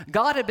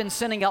 God had been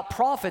sending out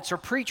prophets or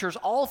preachers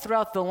all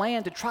throughout the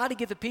land to try to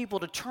get the people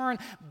to turn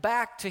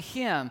back to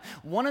him.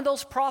 One of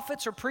those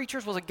prophets or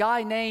preachers was a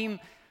guy named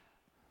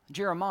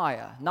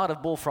Jeremiah, not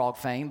of bullfrog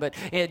fame, but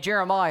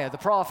Jeremiah the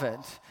prophet.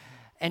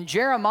 And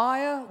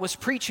Jeremiah was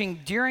preaching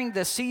during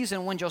the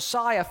season when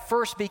Josiah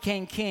first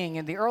became king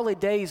in the early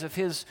days of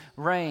his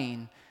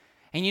reign.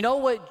 And you know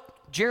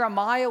what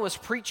Jeremiah was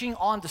preaching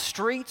on the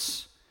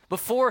streets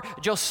before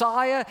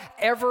Josiah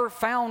ever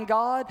found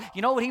God?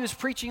 You know what he was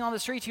preaching on the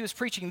streets? He was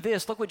preaching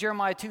this. Look what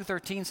Jeremiah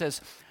 2:13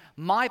 says.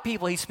 My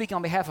people, he's speaking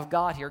on behalf of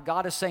God here.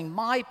 God is saying,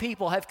 my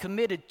people have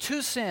committed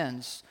two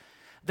sins.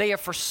 They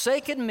have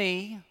forsaken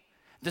me,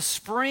 the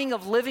spring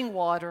of living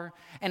water,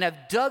 and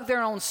have dug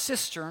their own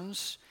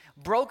cisterns,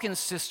 broken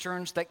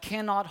cisterns that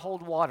cannot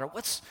hold water.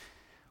 What's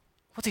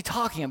he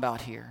talking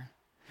about here?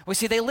 We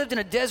see they lived in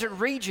a desert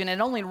region and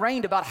it only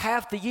rained about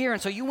half the year,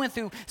 and so you went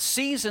through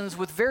seasons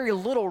with very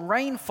little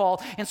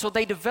rainfall, and so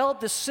they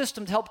developed this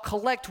system to help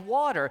collect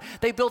water.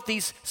 They built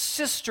these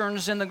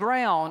cisterns in the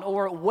ground,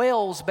 or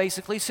wells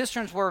basically.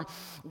 Cisterns were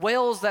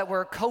wells that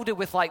were coated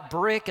with like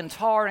brick and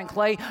tar and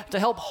clay to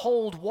help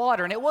hold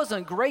water, and it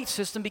wasn't a great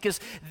system because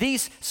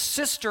these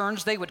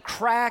cisterns, they would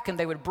crack and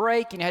they would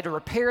break and you had to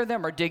repair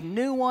them or dig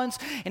new ones,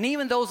 and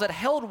even those that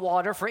held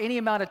water for any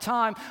amount of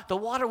time, the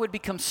water would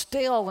become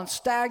stale and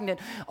stagnant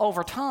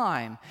over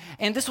time.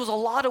 And this was a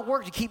lot of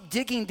work to keep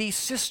digging these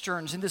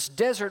cisterns in this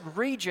desert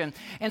region.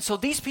 And so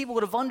these people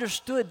would have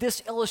understood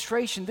this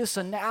illustration, this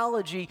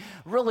analogy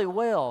really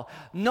well.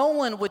 No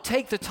one would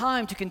take the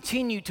time to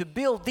continue to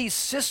build these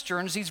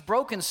cisterns, these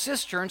broken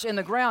cisterns in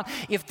the ground,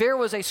 if there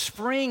was a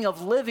spring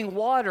of living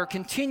water,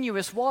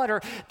 continuous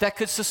water that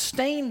could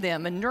sustain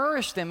them and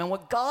nourish them. And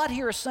what God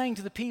here is saying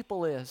to the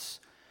people is,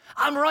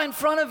 I'm right in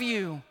front of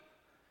you.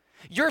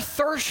 You're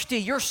thirsty.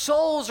 Your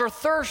souls are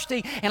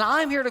thirsty, and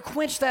I'm here to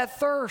quench that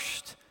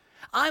thirst.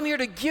 I'm here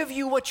to give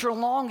you what you're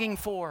longing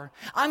for.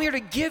 I'm here to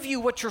give you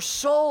what your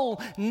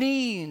soul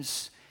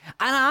needs.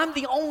 And I'm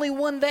the only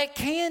one that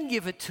can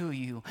give it to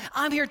you.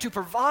 I'm here to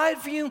provide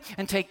for you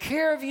and take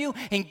care of you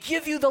and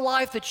give you the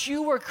life that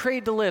you were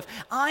created to live.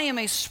 I am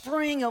a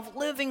spring of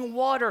living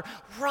water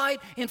right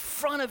in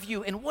front of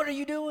you. And what are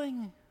you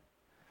doing?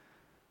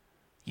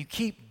 You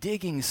keep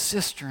digging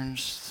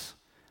cisterns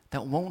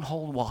that won't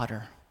hold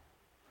water.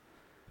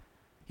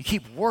 You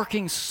keep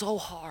working so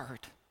hard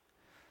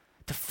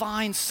to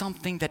find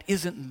something that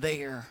isn't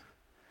there.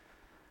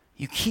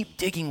 You keep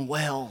digging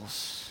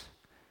wells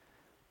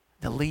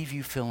that leave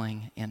you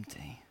feeling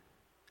empty.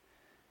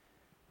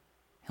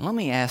 And let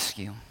me ask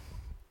you,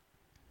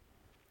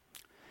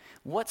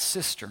 what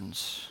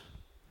cisterns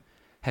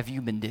have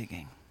you been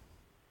digging?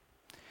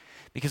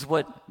 Because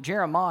what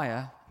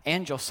Jeremiah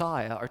and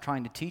Josiah are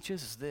trying to teach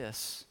us is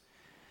this: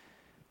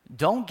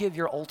 don't give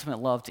your ultimate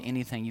love to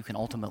anything you can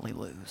ultimately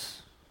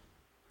lose.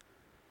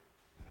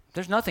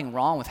 There's nothing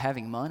wrong with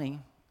having money.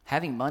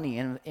 Having money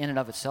in and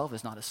of itself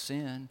is not a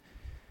sin.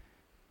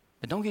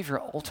 But don't give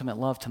your ultimate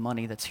love to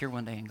money that's here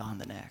one day and gone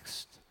the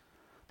next.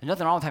 There's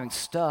nothing wrong with having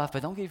stuff,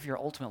 but don't give your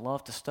ultimate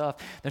love to stuff.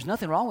 There's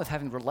nothing wrong with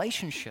having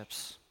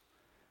relationships.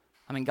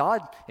 I mean,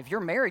 God, if you're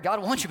married,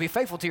 God wants you to be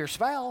faithful to your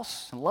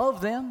spouse and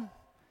love them.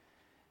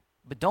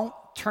 But don't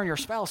turn your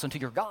spouse into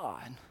your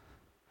God.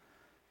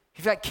 If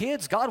you've got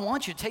kids, God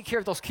wants you to take care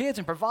of those kids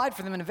and provide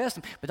for them and invest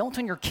in them. But don't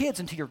turn your kids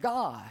into your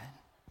God.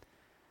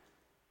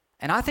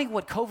 And I think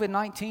what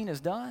COVID-19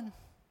 has done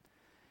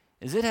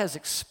is it has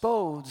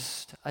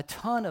exposed a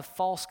ton of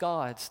false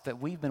gods that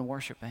we've been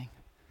worshiping.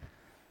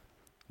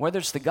 Whether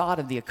it's the God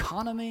of the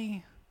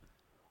economy,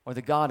 or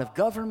the God of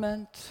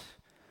government,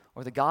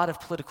 or the God of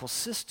political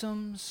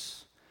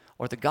systems,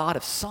 or the God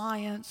of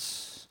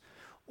science,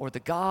 or the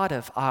God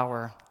of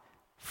our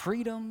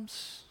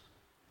freedoms.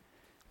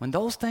 When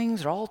those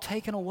things are all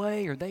taken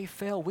away or they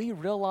fail, we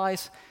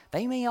realize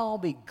they may all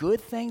be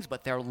good things,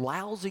 but they're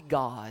lousy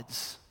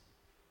gods.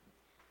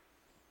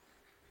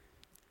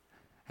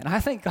 And I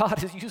think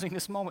God is using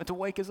this moment to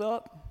wake us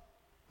up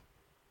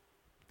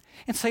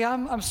and say,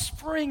 I'm a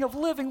spring of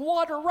living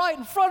water right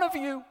in front of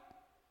you.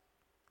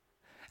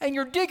 And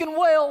you're digging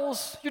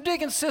wells, you're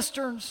digging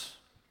cisterns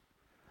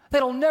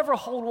that'll never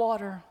hold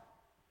water.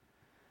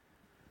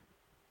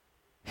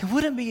 It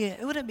wouldn't be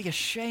a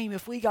shame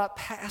if we got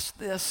past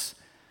this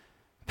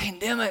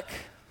pandemic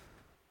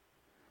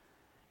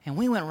and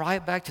we went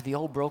right back to the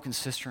old broken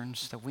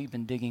cisterns that we've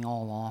been digging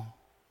all along.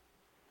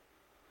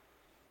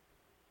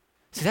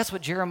 See, that's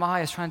what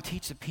Jeremiah is trying to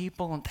teach the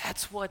people, and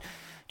that's what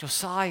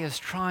Josiah is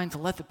trying to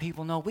let the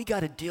people know. We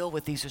got to deal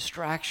with these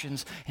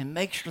distractions and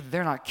make sure that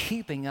they're not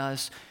keeping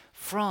us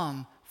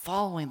from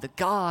following the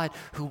God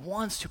who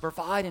wants to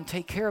provide and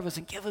take care of us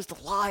and give us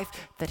the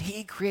life that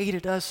He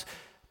created us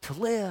to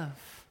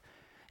live.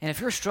 And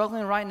if you're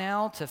struggling right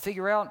now to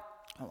figure out,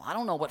 oh, I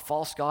don't know what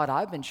false god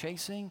I've been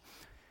chasing,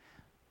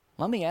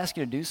 let me ask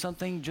you to do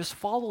something. Just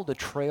follow the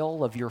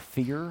trail of your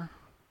fear.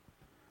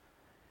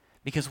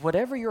 Because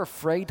whatever you're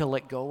afraid to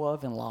let go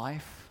of in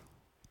life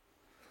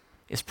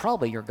is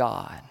probably your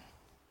God.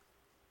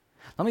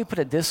 Let me put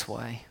it this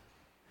way.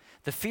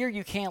 The fear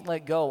you can't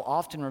let go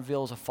often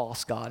reveals a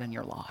false god in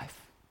your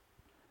life.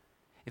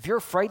 If you're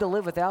afraid to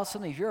live without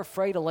something, if you're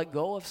afraid to let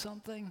go of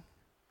something,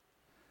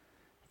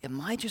 it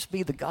might just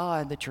be the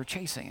God that you're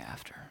chasing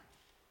after.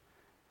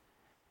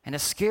 And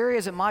as scary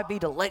as it might be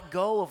to let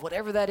go of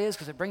whatever that is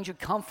because it brings you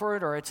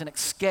comfort or it's an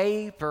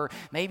escape or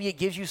maybe it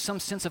gives you some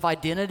sense of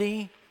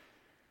identity,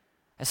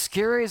 as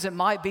scary as it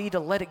might be to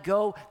let it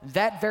go,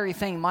 that very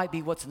thing might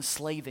be what's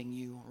enslaving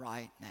you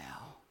right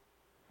now.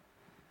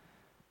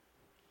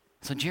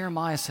 So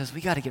Jeremiah says,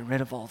 we got to get rid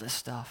of all this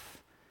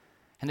stuff.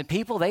 And the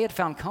people, they had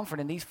found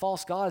comfort in these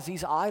false gods,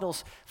 these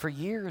idols for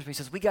years. He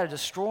says, we got to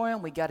destroy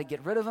them, we got to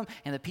get rid of them,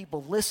 and the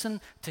people listen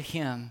to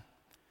him.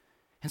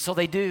 And so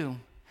they do.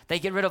 They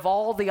get rid of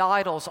all the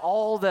idols,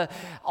 all the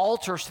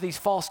altars to these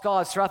false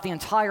gods throughout the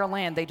entire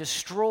land. They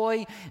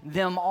destroy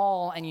them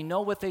all. And you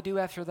know what they do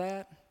after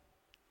that?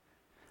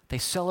 They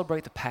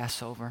celebrate the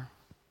Passover.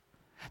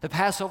 The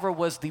Passover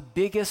was the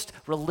biggest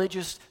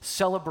religious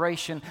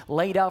celebration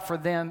laid out for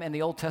them in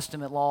the Old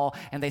Testament law,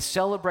 and they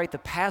celebrate the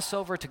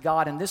Passover to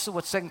God. And this is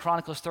what 2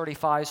 Chronicles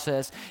 35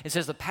 says. It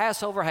says, the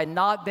Passover had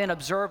not been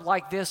observed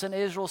like this in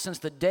Israel since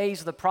the days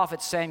of the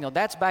prophet Samuel.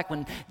 That's back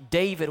when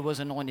David was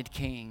anointed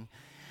king.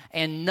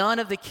 And none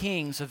of the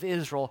kings of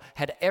Israel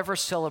had ever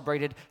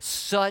celebrated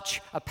such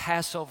a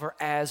Passover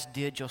as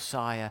did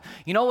Josiah.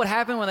 You know what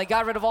happened when they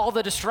got rid of all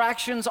the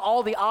distractions,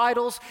 all the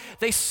idols?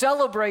 They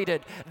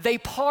celebrated, they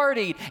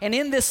partied, and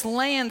in this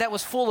land that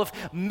was full of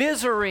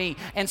misery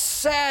and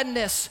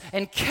sadness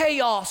and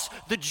chaos,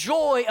 the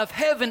joy of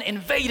heaven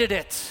invaded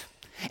it.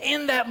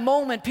 In that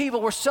moment,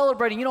 people were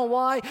celebrating. You know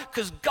why?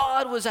 Because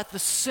God was at the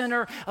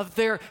center of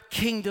their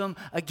kingdom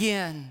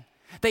again.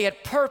 They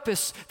had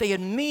purpose, they had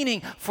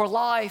meaning for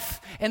life,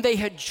 and they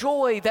had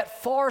joy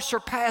that far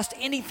surpassed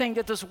anything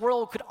that this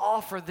world could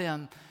offer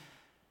them.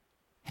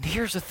 And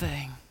here's the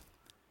thing.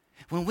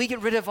 When we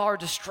get rid of our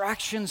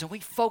distractions and we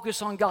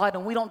focus on God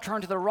and we don't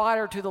turn to the right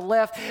or to the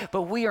left,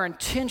 but we are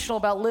intentional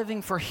about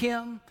living for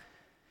Him,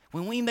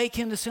 when we make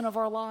Him the center of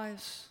our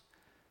lives,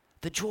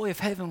 the joy of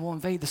heaven will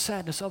invade the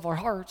sadness of our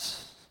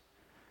hearts.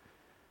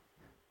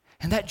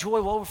 And that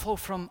joy will overflow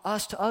from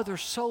us to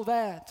others so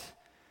that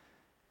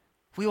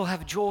we will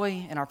have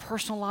joy in our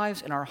personal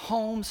lives, in our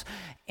homes,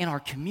 in our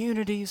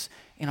communities,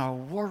 in our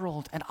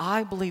world. And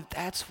I believe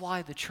that's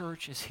why the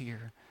church is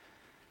here.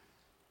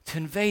 To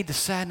invade the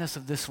sadness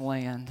of this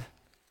land.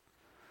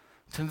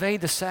 To invade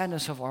the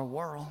sadness of our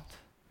world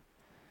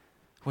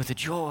with the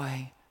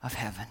joy of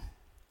heaven.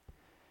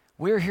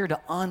 We're here to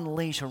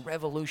unleash a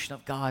revolution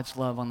of God's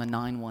love on the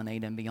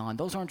 918 and beyond.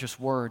 Those aren't just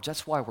words.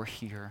 That's why we're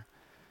here.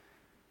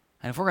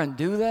 And if we're going to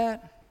do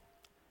that,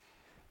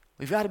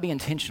 we've got to be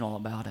intentional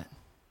about it.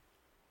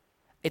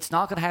 It's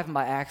not going to happen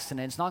by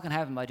accident. It's not going to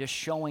happen by just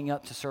showing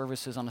up to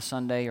services on a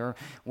Sunday or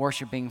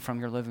worshiping from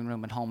your living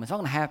room at home. It's not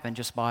going to happen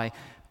just by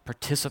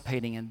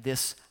participating in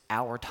this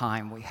hour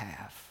time we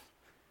have.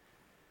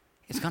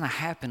 It's going to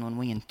happen when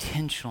we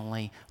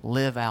intentionally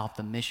live out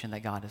the mission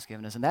that God has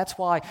given us. And that's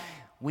why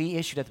we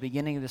issued at the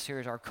beginning of the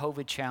series our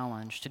COVID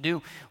challenge to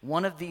do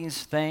one of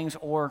these things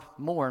or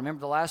more. Remember,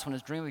 the last one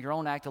is dream of your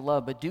own act of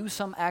love, but do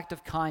some act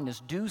of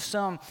kindness, do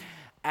some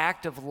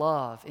act of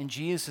love in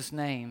Jesus'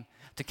 name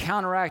to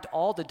counteract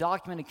all the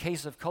documented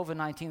cases of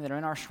COVID-19 that are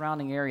in our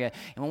surrounding area.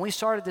 And when we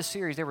started this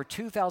series, there were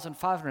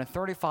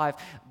 2,535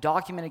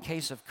 documented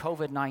cases of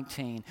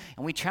COVID-19.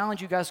 And we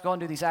challenge you guys to go and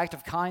do these acts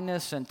of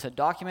kindness and to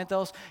document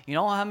those. You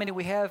know how many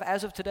we have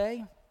as of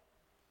today?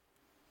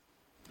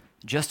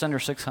 Just under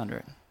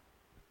 600.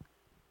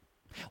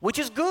 Which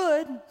is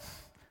good,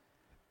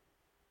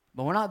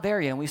 but we're not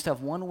there yet, and we still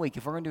have 1 week.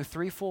 If we're going to do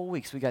 3 full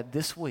weeks, we got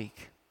this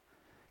week.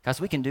 Guys,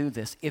 we can do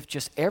this. If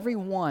just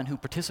everyone who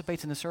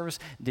participates in the service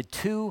did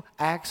 2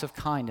 acts of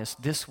kindness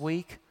this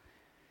week,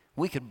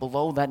 we could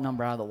blow that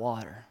number out of the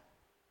water.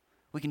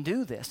 We can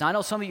do this. Now, I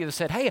know some of you have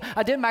said, hey,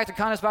 I did an act of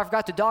kindness, but I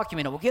forgot to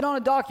document it. Well, get on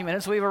and document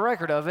it so we have a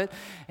record of it,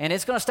 and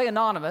it's going to stay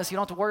anonymous. You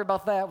don't have to worry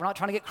about that. We're not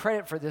trying to get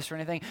credit for this or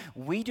anything.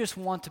 We just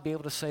want to be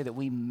able to say that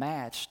we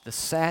matched the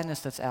sadness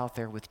that's out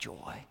there with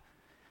joy.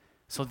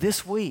 So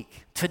this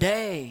week,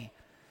 today,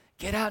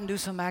 get out and do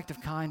some act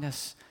of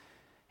kindness.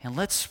 And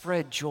let's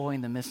spread joy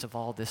in the midst of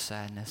all this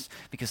sadness,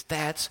 because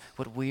that's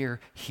what we're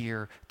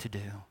here to do.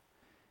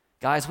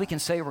 Guys, we can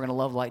say we're going to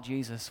love like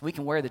Jesus. We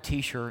can wear the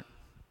t-shirt,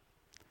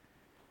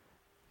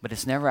 but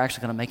it's never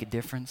actually going to make a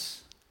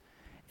difference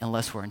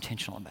unless we're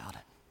intentional about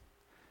it.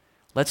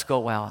 Let's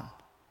go out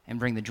and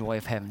bring the joy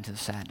of heaven to the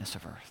sadness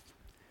of earth.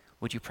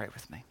 Would you pray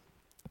with me?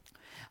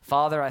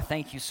 Father, I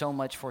thank you so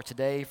much for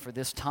today, for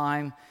this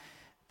time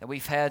that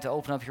we've had to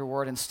open up your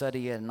word and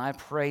study it. And I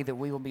pray that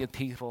we will be a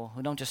people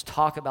who don't just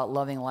talk about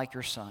loving like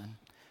your son,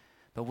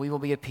 but we will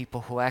be a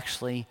people who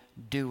actually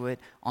do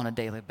it on a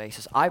daily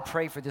basis. I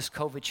pray for this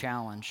COVID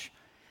challenge.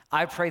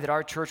 I pray that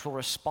our church will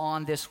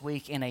respond this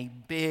week in a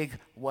big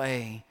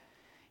way,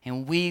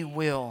 and we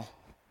will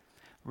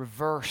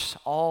reverse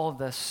all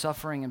the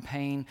suffering and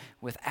pain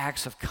with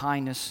acts of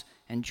kindness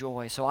and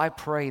joy. So I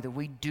pray that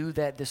we do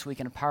that this week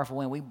in a powerful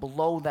way, and we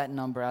blow that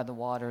number out of the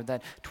water,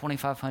 that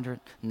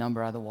 2,500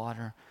 number out of the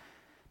water.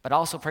 But I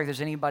also pray if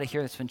there's anybody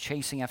here that's been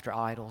chasing after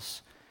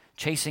idols,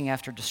 chasing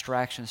after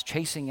distractions,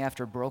 chasing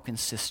after broken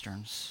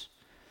cisterns,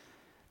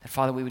 that,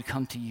 Father, we would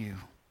come to you,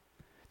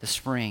 the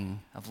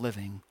spring of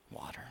living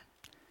water.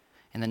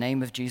 In the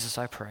name of Jesus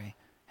I pray,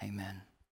 amen.